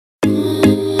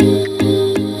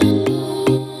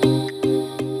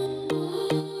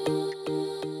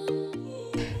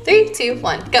2,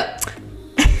 1, go.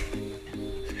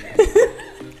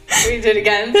 We do it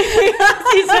again.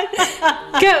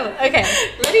 Go. Okay.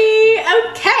 Ready?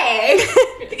 Okay.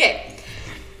 Okay.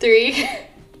 3.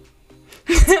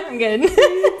 I'm good.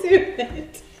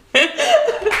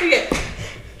 Okay.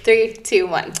 3, 2,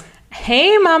 1.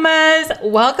 Hey, mamas.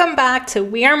 Welcome back to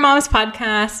We Are Moms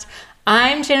podcast.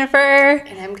 I'm Jennifer.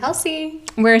 And I'm Kelsey.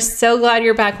 We're so glad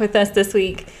you're back with us this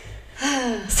week.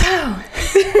 So,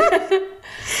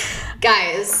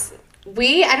 guys,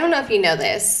 I don't know if you know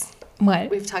this. what?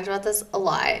 We've talked about this a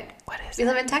lot. What is We it?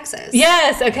 live in Texas.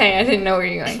 Yes. Okay. I didn't know where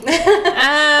you're going.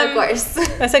 Of course.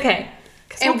 That's okay.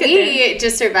 And we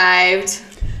just survived.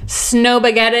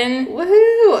 Snowmageddon.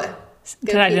 Woohoo!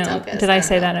 Go Pete Duncan. Did I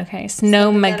say that okay?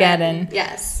 Snowmageddon.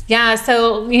 Yes. Yeah,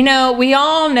 so, we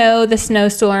all know the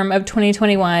snowstorm of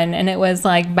 2021, and it was,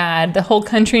 bad. The whole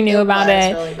country knew about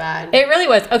it. It was really bad. It really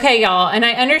was. Okay, y'all, and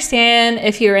I understand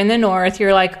if you're in the north,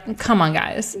 you're like, come on,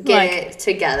 guys. Get it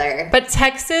together. But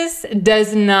Texas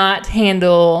does not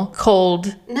handle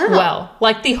cold well,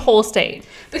 like the whole state.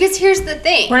 Because here's the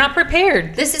thing. We're not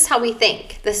prepared. This is how we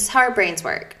think. This is how our brains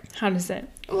work. How does it?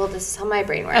 Well, this is how my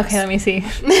brain works. Okay, let me see.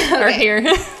 Or here.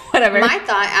 Whatever. My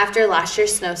thought after last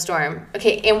year's snowstorm,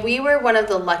 and we were one of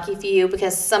the lucky few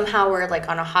because somehow we're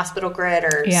on a hospital grid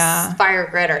or fire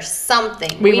grid or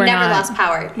something. We never lost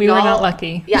power. We were not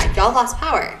lucky. Yeah, y'all lost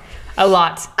power. A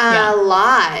lot. A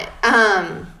lot.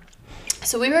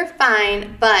 So we were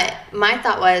fine, but my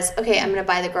thought was, okay, I'm going to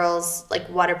buy the girls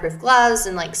waterproof gloves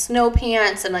and snow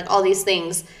pants and all these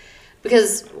things.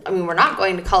 Because, we're not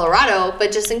going to Colorado,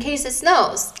 but just in case it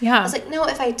snows. Yeah. I was like, no,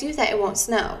 if I do that, it won't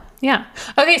snow. Yeah.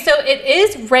 Okay, so it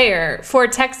is rare for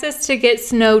Texas to get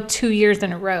snow 2 years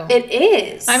in a row. It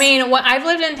is. I've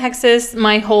lived in Texas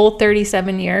my whole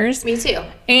 37 years. Me too.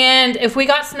 And if we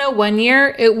got snow 1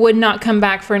 year, it would not come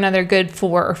back for another good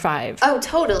 4 or 5. Oh,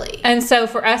 totally. And so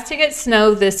for us to get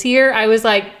snow this year, I was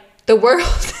like, the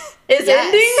world is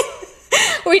ending.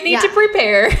 We need to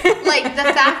prepare.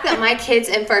 The fact that my kids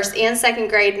in 1st and 2nd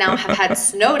grade now have had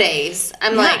snow days.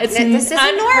 I'm this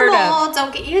isn't normal.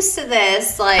 Don't get used to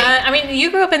this. You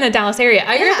grew up in the Dallas area.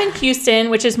 I grew up in Houston,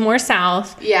 which is more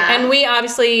south. Yeah. And we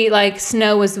obviously,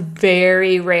 snow was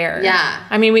very rare.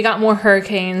 Yeah. We got more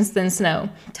hurricanes than snow.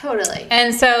 Totally.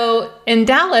 And so in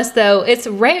Dallas, though, it's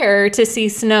rare to see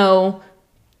snow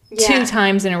 2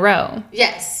 times in a row.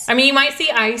 Yes. You might see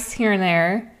ice here and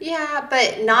there. Yeah,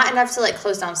 but not enough to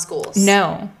close down schools.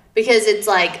 No. Because it's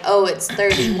it's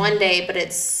 30 one day, but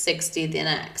it's 60 the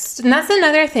next. And that's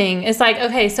another thing. It's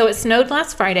okay, so it snowed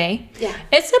last Friday. Yeah.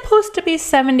 It's supposed to be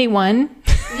 71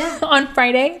 on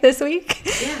Friday this week.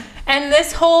 Yeah. And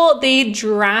the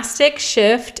drastic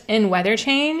shift in weather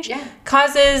change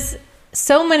causes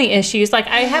so many issues. I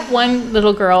have one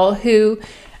little girl who...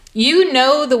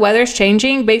 the weather's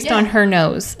changing based on her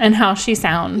nose and how she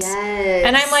sounds. Yes.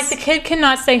 And I'm the kid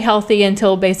cannot stay healthy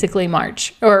until basically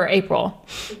March or April.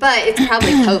 But it's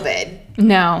probably COVID.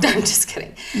 No. I'm just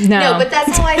kidding. No. But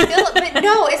that's how I feel. But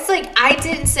no, it's I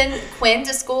didn't send Quinn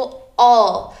to school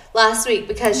all last week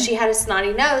because she had a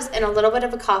snotty nose and a little bit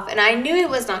of a cough. And I knew it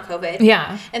was not COVID.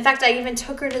 Yeah. In fact, I even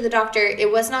took her to the doctor.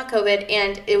 It was not COVID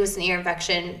and it was an ear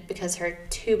infection because her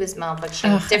tube is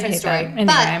malfunctioning. Different story. Anyway.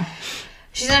 But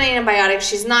she's on antibiotics.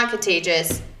 She's not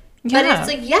contagious. But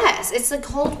it's it's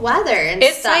cold weather and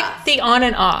stuff. It's the on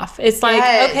and off. It's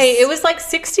okay, it was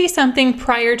 60 something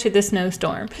prior to the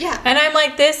snowstorm. Yeah. And I'm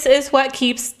this is what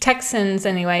keeps Texans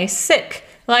anyway sick.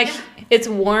 It's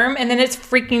warm and then it's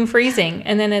freaking freezing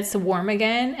and then it's warm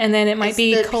again and then it might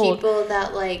be cold. It's the people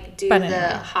that do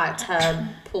the hot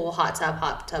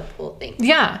tub pool thing.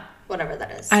 Yeah. Whatever that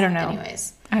is. I don't know.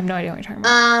 Anyways. I have no idea what you're talking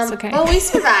about. It's okay. Well, we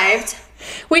survived.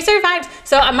 We survived.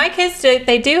 So my kids,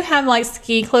 they do have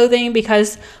ski clothing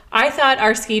because I thought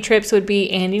our ski trips would be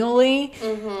annually.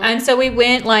 Mm-hmm. And so we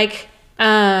went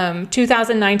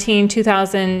 2019,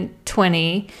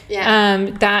 2020. Yeah.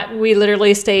 That we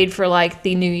literally stayed for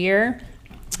the new year.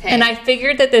 Okay. And I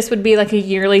figured that this would be a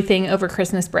yearly thing over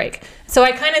Christmas break. So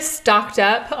I kind of stocked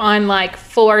up on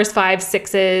 4s, 5s,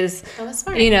 6s, that was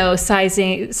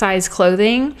smart. size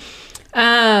clothing.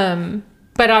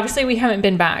 But obviously we haven't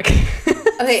been back.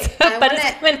 Okay,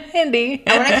 it's been handy.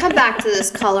 I want to come back to this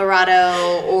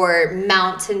Colorado or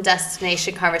mountain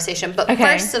destination conversation. But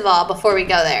first of all, before we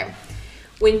go there,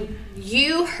 when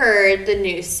you heard the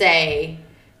news say,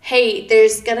 hey,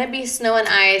 there's going to be snow and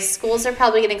ice, schools are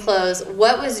probably going to close,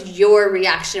 what was your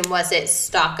reaction? Was it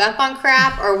stock up on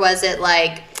crap or was it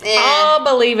I'll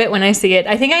believe it when I see it.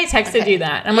 I think I texted you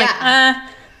that. I'm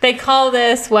they call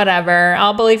this whatever.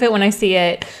 I'll believe it when I see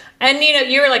it. And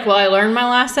you were well, I learned my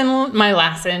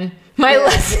lesson My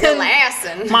lesson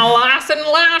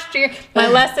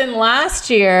last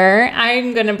year,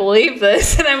 I'm going to believe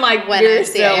this. And I'm like, when you're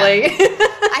silly.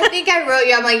 I think I wrote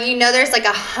you, I'm like, there's like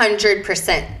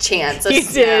 100% chance of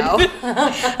snow.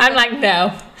 I'm like,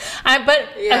 no.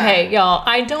 Okay, y'all,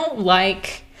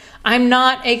 I'm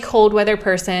not a cold weather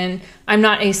person. I'm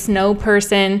not a snow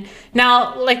person.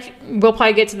 Now, like, we'll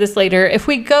probably get to this later. If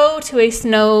we go to a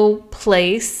snow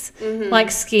place, like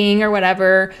skiing or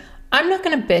whatever, I'm not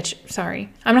going to bitch. Sorry.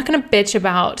 I'm not going to bitch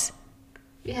about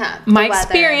my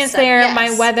experience there,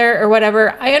 my weather or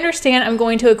whatever. I understand I'm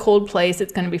going to a cold place.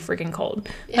 It's going to be freaking cold.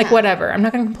 Yeah. Like, whatever. I'm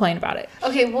not going to complain about it.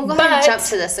 Okay, we'll go ahead and jump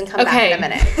to this and come back in a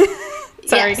minute.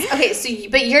 Sorry. Yes. Okay,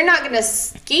 but you're not going to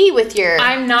ski with your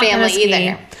family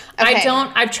either. Okay.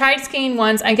 I've tried skiing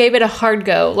once. I gave it a hard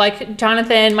go. Like,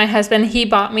 Jonathan, my husband, he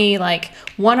bought me like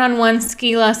one-on-one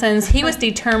ski lessons. He was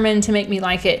determined to make me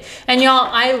like it. And y'all,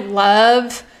 I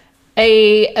love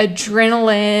a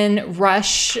adrenaline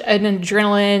rush,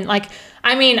 like,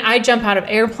 I jump out of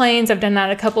airplanes. I've done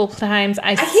that a couple of times.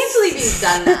 I can't believe you've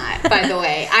done that, by the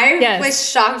way. I was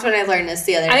shocked when I learned this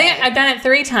the other day. I think I've done it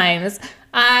 3 times.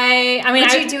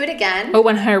 Would you do it again? Oh,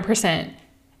 100%.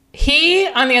 He,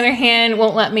 on the other hand,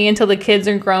 won't let me until the kids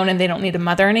are grown and they don't need a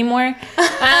mother anymore.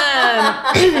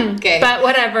 Okay. But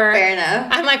whatever. Fair enough.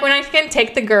 I'm like, when I can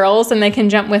take the girls and they can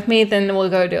jump with me, then we'll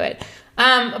go do it.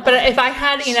 But if I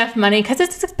had enough money, because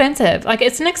it's expensive. Like,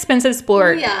 it's an expensive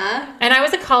sport. Yeah. And I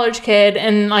was a college kid,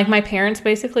 and, like, my parents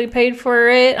basically paid for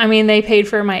it. They paid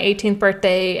for my 18th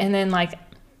birthday, and then, like,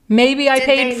 maybe I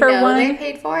paid for one. They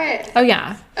paid for it? Oh,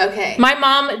 yeah. Okay. My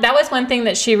mom, that was one thing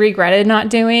that she regretted not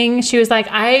doing. She was like,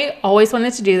 I always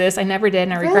wanted to do this. I never did,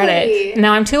 and I regret it. And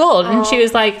now I'm too old. And she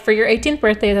was like, for your 18th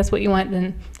birthday, that's what you want,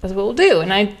 then that's what we'll do.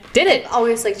 And I did it. I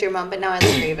always liked your mom, but now I like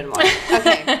her even more.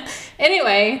 Okay.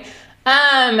 Anyway,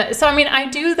 so I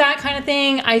do that kind of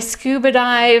thing. I scuba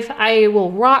dive. I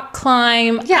will rock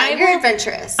climb. Yeah, you're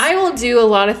adventurous. I will do a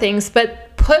lot of things,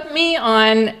 but put me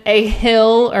on a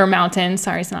hill or mountain.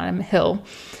 Sorry, it's not a hill.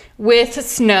 With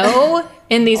snow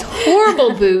in these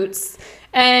horrible boots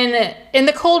and in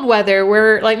the cold weather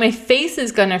where, like, my face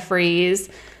is gonna freeze.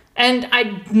 And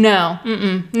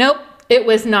nope. It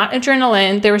was not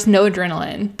adrenaline. There was no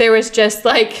adrenaline. There was just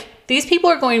like, these people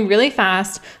are going really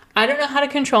fast. I don't know how to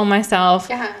control myself.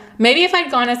 Yeah. Maybe if I'd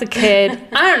gone as a kid,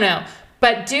 I don't know.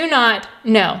 But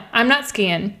I'm not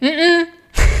skiing. I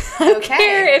don't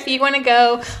care if you want to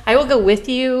go. I will go with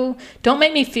you. Don't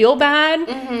make me feel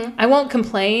bad. I won't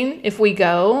complain if we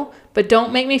go, but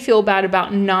don't make me feel bad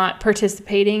about not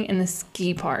participating in the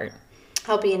ski part.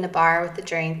 I'll be in the bar with the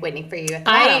drink waiting for you at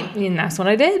the bottom. And that's what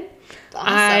I did.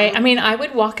 Awesome. I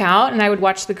would walk out and I would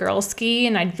watch the girls ski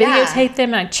and I'd videotape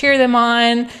them and I'd cheer them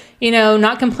on,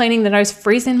 not complaining that I was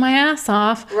freezing my ass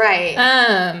off. Right.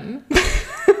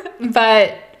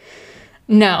 But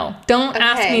no, don't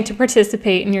ask me to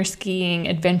participate in your skiing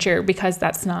adventure because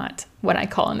that's not what I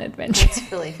call an adventure.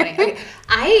 That's really funny. Okay.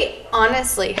 I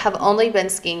honestly have only been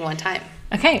skiing one time.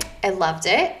 Okay. I loved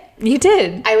it. You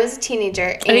did? I was a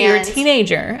teenager. Oh, you were a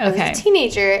teenager. Okay. I was a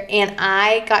teenager, and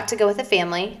I got to go with a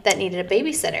family that needed a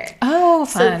babysitter. Oh,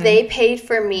 fun. So they paid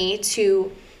for me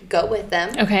to go with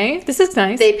them. Okay. This is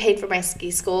nice. They paid for my ski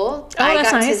school. Oh, I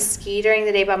got to ski during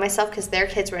the day by myself because their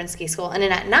kids were in ski school. And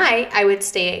then at night, I would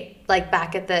stay, like,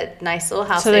 back at the nice little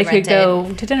house they rented. So they could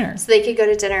go to dinner. So they could go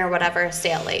to dinner or whatever,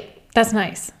 stay out late. That's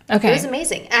nice. Okay. It was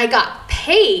amazing. I got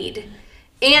paid,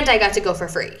 and I got to go for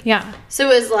free. Yeah. So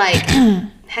it was like...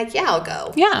 Heck yeah, I'll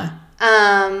go. Yeah.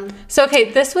 So,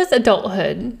 okay, this was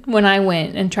adulthood when I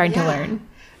went and tried to learn.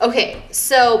 Okay,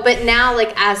 so, but now,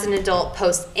 like, as an adult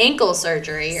post-ankle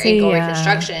surgery or ankle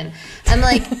reconstruction, I'm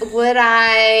like,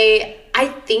 I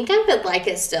think I would like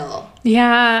it still.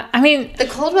 Yeah, the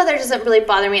cold weather doesn't really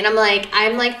bother me, and I'm like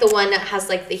the one that has,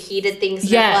 like, the heated things in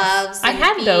the gloves. I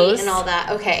had those. And all that.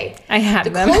 Okay. I had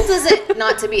them. The cold doesn't,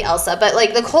 not to be Elsa, but,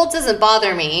 like, the cold doesn't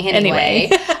bother me anyway.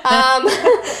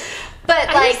 But,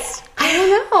 I don't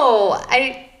know.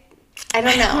 I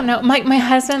don't know. My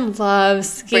husband loves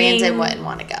skiing. Brandon wouldn't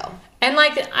want to go. And,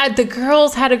 like, the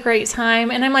girls had a great time.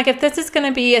 And I'm like, if this is going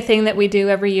to be a thing that we do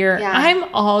every year, I'm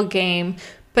all game.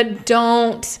 But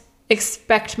don't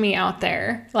expect me out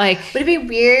there. Like, would it be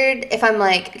weird if I'm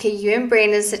like, okay, you and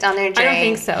Brandon sit down there and drink? I don't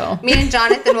think so. Me and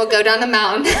Jonathan will go down the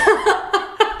mountain.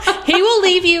 He will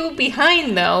leave you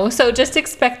behind, though, so just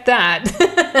expect that.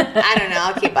 I don't know.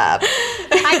 I'll keep up.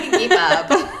 I can keep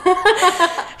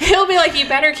up. He'll be like, you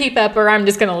better keep up or I'm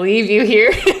just going to leave you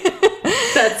here.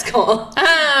 That's cool.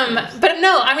 But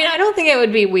no, I don't think it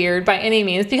would be weird by any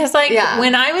means because, like,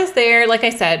 when I was there, like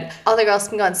I said... All the girls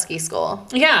can go on ski school.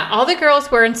 Yeah, all the girls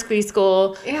were in ski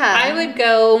school. Yeah. I would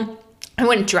go... I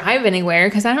wouldn't drive anywhere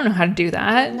because I don't know how to do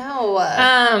that. No.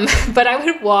 But I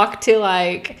would walk to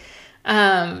like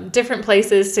different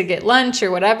places to get lunch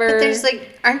or whatever. But there's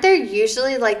like, aren't there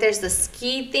usually like there's the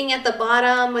ski thing at the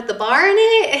bottom with the bar in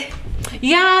it?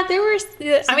 Yeah, there was.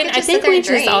 I mean, I think we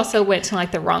just also went to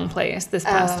like the wrong place this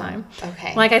past time.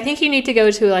 Okay. Like, I think you need to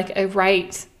go to like a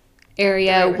right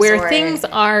area where things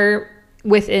are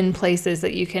within places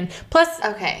that you can. Plus,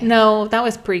 no, that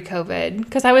was pre-COVID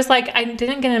because I was like, I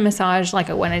didn't get a massage like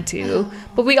I wanted to,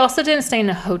 but we also didn't stay in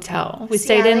a hotel. We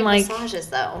stayed in like massages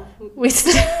though.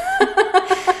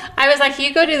 I was like,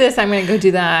 you go do this, I'm gonna go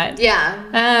do that.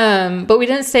 Yeah. But we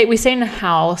didn't stay. We stayed in a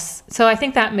house, so I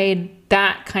think that made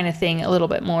that kind of thing a little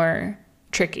bit more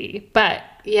tricky. But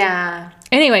yeah.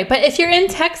 Anyway, but if you're in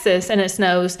Texas and it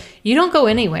snows, you don't go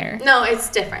anywhere. No, it's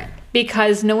different.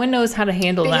 Because no one knows how to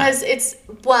handle that.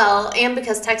 And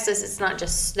because Texas, it's not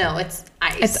just snow, it's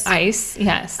ice. It's ice,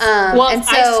 yes. It's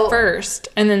ice first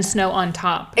and then snow on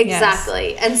top.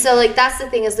 Exactly. Yes. And so, like, that's the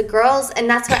thing is the girls, and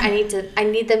that's what I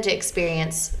need them to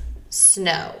experience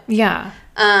snow. Yeah.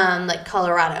 Like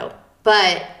Colorado.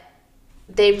 But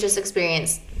they've just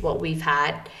experienced what we've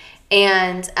had.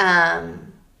 And,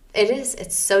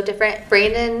 it's so different.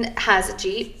 Brandon has a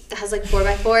Jeep that has like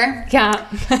 4x4. Yeah.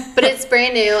 But it's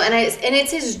brand new and it's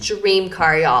his dream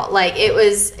car, y'all. Like it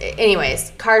was,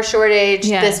 anyways, car shortage.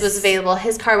 Yes. This was available.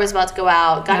 His car was about to go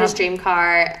out. Got his dream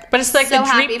car. But it's like so the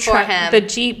happy Jeep for him. The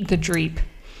Jeep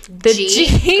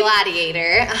Jeep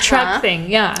Gladiator truck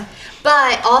thing. Yeah.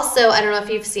 But also, I don't know if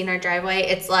you've seen our driveway.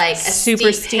 It's like a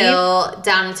super steep hill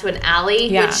down into an alley.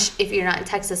 Yeah. Which, if you're not in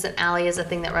Texas, an alley is a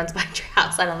thing that runs by your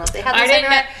house. I don't know if they have those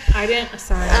everywhere. I didn't.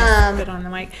 Sorry, I spit on the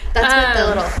mic. That's what the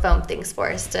little foam thing's for,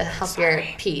 is to help your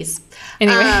peas.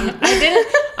 Anyway,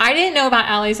 I didn't know about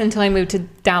alleys until I moved to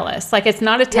Dallas. Like, it's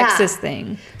not a Texas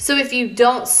thing. So if you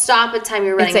don't stop at time,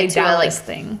 you're running into Dallas a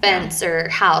thing. Fence or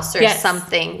house or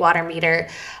something, water meter.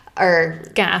 Or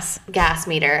gas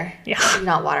meter. Yeah.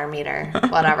 Not water meter.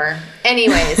 Whatever.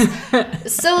 Anyways.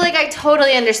 So, like, I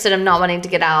totally understood him not wanting to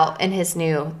get out in his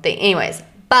new thing. Anyways.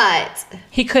 But.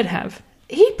 He could have.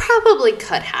 He probably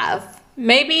could have.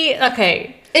 Maybe.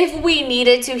 Okay. If we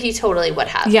needed to, he totally would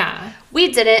have. Yeah.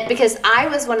 We didn't because I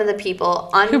was one of the people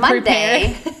on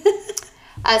Monday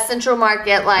at Central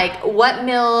Market, like, what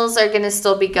meals are going to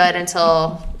still be good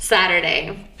until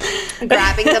Saturday?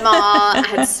 Grabbing them all. I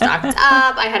had stocked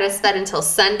up. I had a set until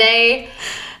Sunday.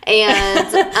 And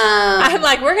I'm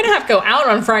like, we're going to have to go out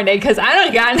on Friday because I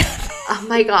don't got nothing. Oh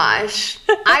my gosh.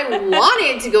 I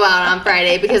wanted to go out on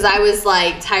Friday because I was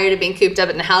like tired of being cooped up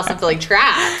in the house and feeling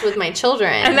trapped with my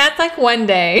children. And that's like one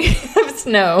day of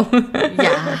snow.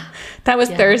 Yeah. That was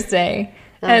Thursday.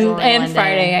 And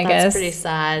Friday, I guess. That's pretty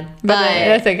sad. But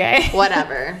that's okay.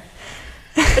 Whatever.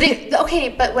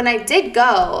 But when I did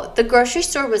go, the grocery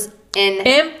store was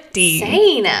empty.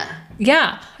 Insane.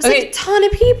 Yeah. It was like a ton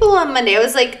of people on Monday. I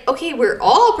was like, okay, we're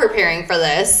all preparing for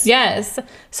this. Yes.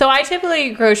 So I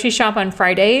typically grocery shop on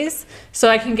Fridays so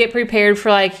I can get prepared for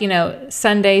like,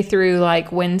 Sunday through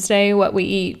like Wednesday, what we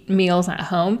eat meals at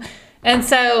home. And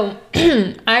so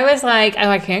I was like,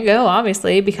 I can't go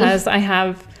obviously because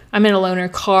I'm in a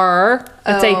loaner car.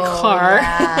 It's a car.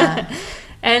 Yeah.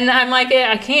 And I'm like,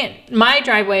 I can't. My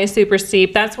driveway is super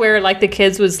steep. That's where like the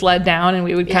kids would sled down and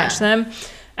we would catch them.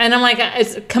 And I'm like,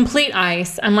 it's complete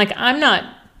ice. I'm like, I'm not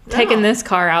taking this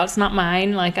car out. It's not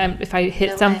mine. Like, if I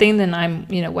hit something, then I'm,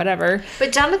 whatever.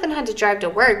 But Jonathan had to drive to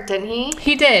work, didn't he?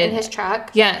 He did. In his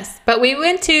truck? Yes. But we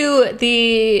went to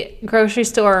the grocery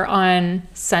store on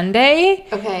Sunday.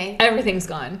 Okay. Everything's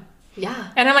gone.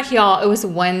 Yeah. And I'm like, y'all, it was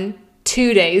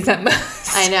 2 days at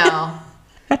most. I know.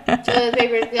 Toilet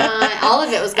paper's gone. All of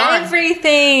it was gone.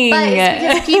 Everything. But it's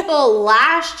because people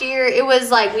last year, it was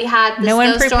like we had the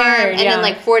snowstorm, and then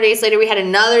like 4 days later we had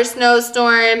another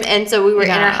snowstorm, and so we were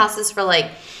in our houses for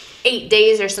like 8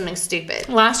 days or something stupid.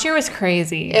 Last year was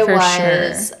crazy. It for was.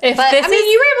 Sure. You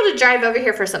were able to drive over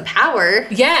here for some power.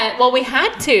 Yeah. Well, we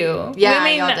had to. Yeah,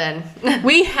 y'all did.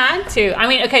 We had to. I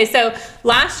mean, okay. So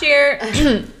last year,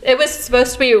 it was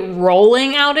supposed to be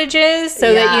rolling outages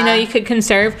so that you could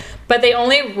conserve. But they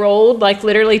only rolled like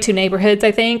literally 2 neighborhoods,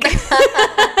 I think.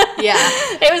 Yeah.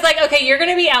 It was like, okay, you're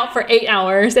going to be out for 8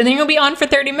 hours and then you're going to be on for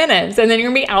 30 minutes and then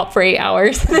you're going to be out for 8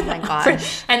 hours. Oh my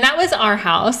gosh. And that was our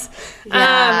house.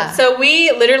 Yeah. So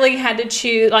we literally had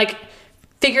to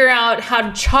figure out how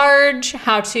to charge,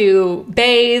 how to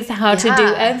bathe, how to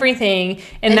do everything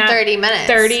in that 30 minutes.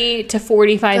 30 to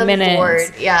 45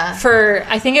 minutes. Yeah. For,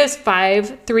 I think it was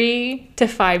 3 to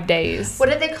 5 days. What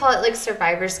did they call it? Like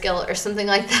survivor's guilt or something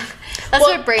like that? That's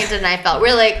what Brandon and I felt.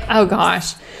 We're like, oh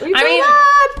gosh.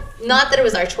 Not that it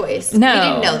was our choice. No. We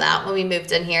didn't know that when we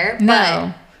moved in here.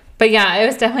 No. But yeah, it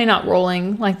was definitely not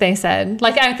rolling like they said.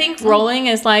 Like I think rolling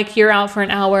is like you're out for an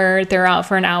hour, they're out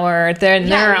for an hour, they're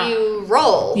out. You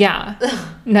roll. Yeah.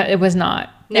 No, it was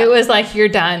not. No. It was like you're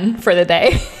done for the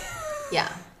day. Yeah.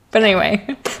 But anyway,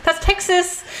 that's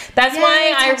Texas. That's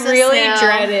why Texas I really snow.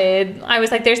 dreaded. I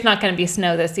was like, there's not going to be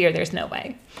snow this year. There's no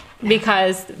way.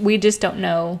 Because we just don't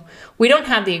know. We don't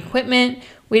have the equipment.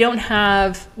 We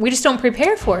just don't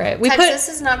prepare for it. Texas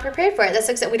is not prepared for it. That's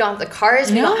except we don't have the cars.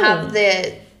 We No. don't have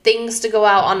the things to go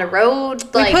out on the road.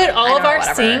 We Like, put all of our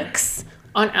whatever. sinks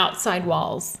on outside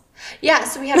walls. Yeah,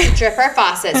 so we have to drip our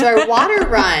faucet. So our water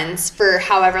runs for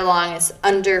however long it's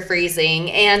under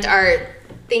freezing, and our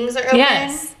things are open.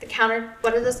 Yes. The counter,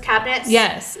 what are those cabinets?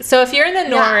 Yes. So if you're in the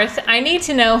Yeah. north, I need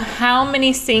to know how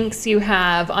many sinks you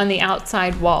have on the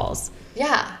outside walls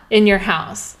Yeah. in your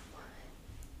house.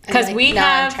 Because I'm we now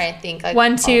have I'm trying to think, like,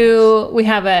 we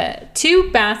have two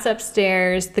baths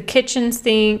upstairs, the kitchen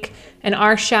sink, and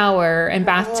our shower and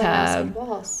bathtub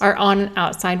are on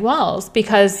outside walls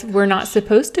because we're not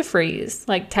supposed to freeze.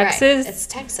 Like Texas, It's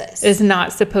Texas. is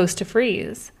not supposed to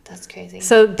freeze. That's crazy.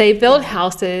 So they build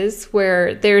houses where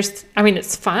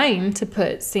it's fine to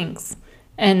put sinks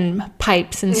and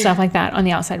pipes and stuff like that on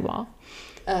the outside wall.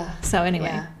 So anyway,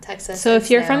 yeah, Texas. so and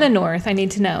if you're from snow. the north, I need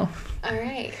to know. All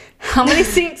right. How many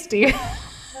sinks do you have?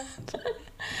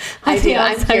 I on do. the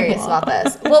I'm outside curious wall? about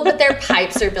this. Well, but their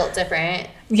pipes are built different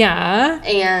Yeah,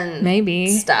 and maybe.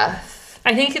 stuff.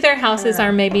 I think their houses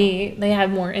are maybe they have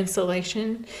more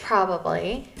insulation.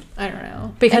 Probably. I don't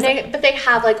know because But they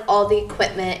have like all the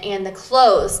equipment and the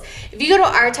clothes. If you go to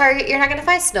our Target, you're not going to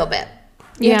find snow bib.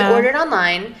 You have to Yeah. order it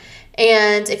online.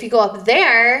 And if you go up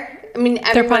there, I mean,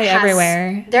 they're probably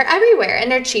everywhere. They're everywhere,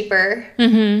 and they're cheaper.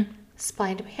 Mm-hmm. Supply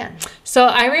and demand. So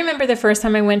I remember the first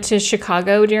time I went to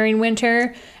Chicago during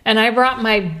winter, and I brought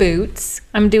my boots.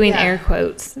 I'm doing Yeah. air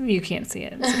quotes. You can't see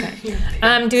it. It's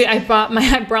okay. I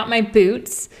brought my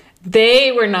boots.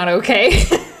 They were not okay.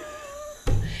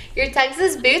 Your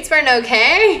Texas boots weren't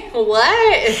okay?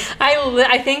 What?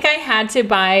 I think I had to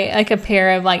buy like a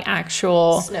pair of like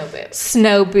actual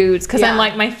Snow boots. because I'm Yeah.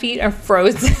 like my feet are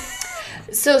frozen.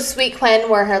 So Sweet Quinn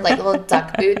wore her like little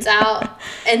duck boots out,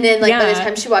 and then like by the Yeah.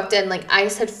 time she walked in, like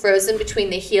ice had frozen between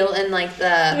the heel and like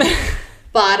the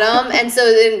bottom, and so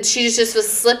then she just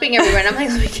was slipping everywhere. And I'm like,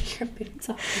 let me get your boots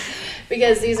off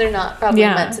because these are not probably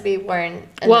Yeah. meant to be worn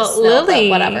in the snow, Lily,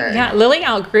 but whatever. yeah, Lily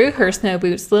outgrew her snow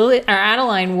boots.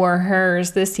 Adeline wore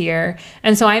hers this year,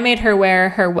 and so I made her wear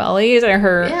her wellies or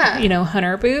her, Yeah.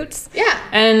 hunter boots. Yeah.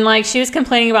 And like she was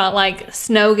complaining about like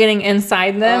snow getting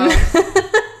inside them.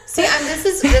 See,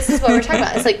 this is what we're talking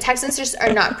about. It's like Texans just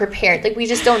are not prepared. Like we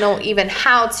just don't know even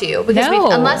how to because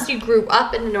No. unless you grew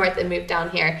up in the north and moved down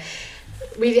here.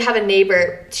 We have a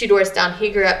neighbor 2 doors down. He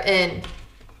grew up in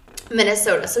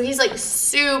Minnesota, so he's like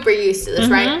super used to this,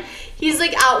 right? He's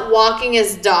like out walking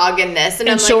his dog in this, and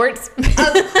In I'm shorts.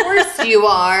 like, of course you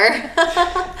are.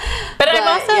 But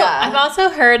I've yeah. also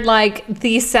heard like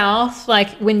the South, like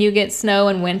when you get snow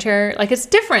in winter, like it's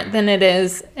different than it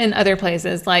is in other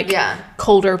places, like Yeah.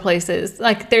 colder places.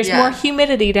 Like there's Yeah. more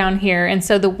humidity down here, and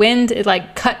so the wind it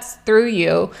like cuts through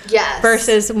you. Yes.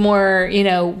 Versus more,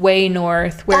 way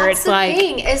north where That's it's the like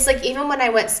thing. It's like even when I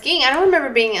went skiing, I don't remember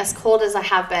being as cold as I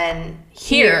have been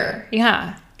here.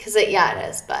 Yeah. Because it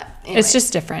is, but anyway. It's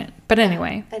just different. But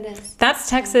anyway, It is. that's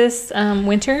Texas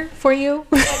winter for you.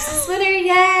 Texas winter,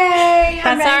 yay!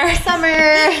 I'm That's ready our- for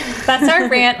summer. That's our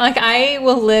rant. Like I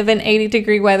will live in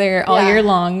 80-degree weather all Yeah. year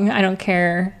long. I don't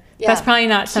care. Yeah. That's probably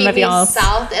not some Keep of me y'all's.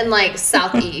 south and like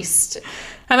southeast.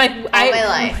 I'm like my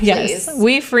life, yes, please.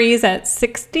 we freeze at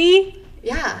 60,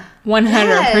 Yeah. 100%.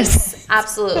 Yes,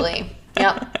 absolutely.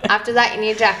 Yep. After that, you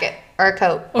need a jacket or a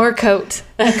coat. Or a coat.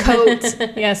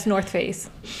 Yes, North Face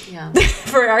Yeah.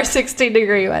 for our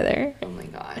 60-degree weather. Oh my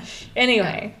gosh.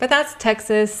 Anyway, but that's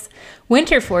Texas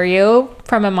winter for you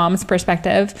from a mom's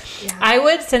perspective. Yeah. I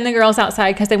would send the girls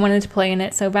outside because they wanted to play in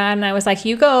it so bad, and I was like,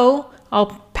 "You go. I'll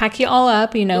pack you all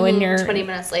up, in your 20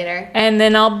 minutes later. and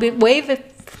then I'll wave it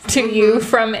to you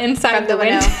from inside From the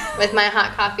window." window with my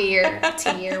hot coffee or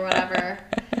tea or whatever.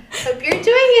 Hope you're doing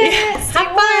it. Stay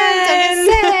Have warm. Don't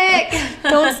get sick.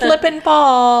 Don't slip and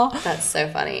fall. That's so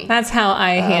funny. That's how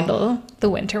I handle the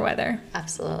winter weather.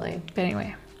 Absolutely. But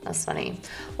anyway. That's funny.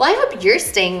 Well, I hope you're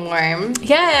staying warm.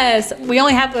 Yes, we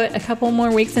only have a couple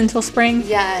more weeks until spring.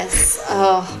 Yes.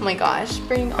 Oh my gosh.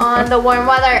 Bring on the warm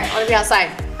weather. I want to be outside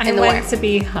I in the want warm. it to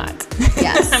be hot.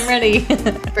 Yes. I'm ready.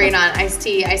 Bring it on. Iced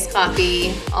tea, iced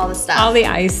coffee, all the stuff. All the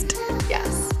iced.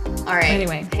 Yes. All right.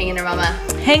 Anyway. Hang in there, mama.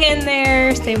 Hang in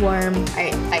there. Stay warm. All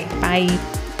right. Bye.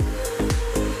 Bye.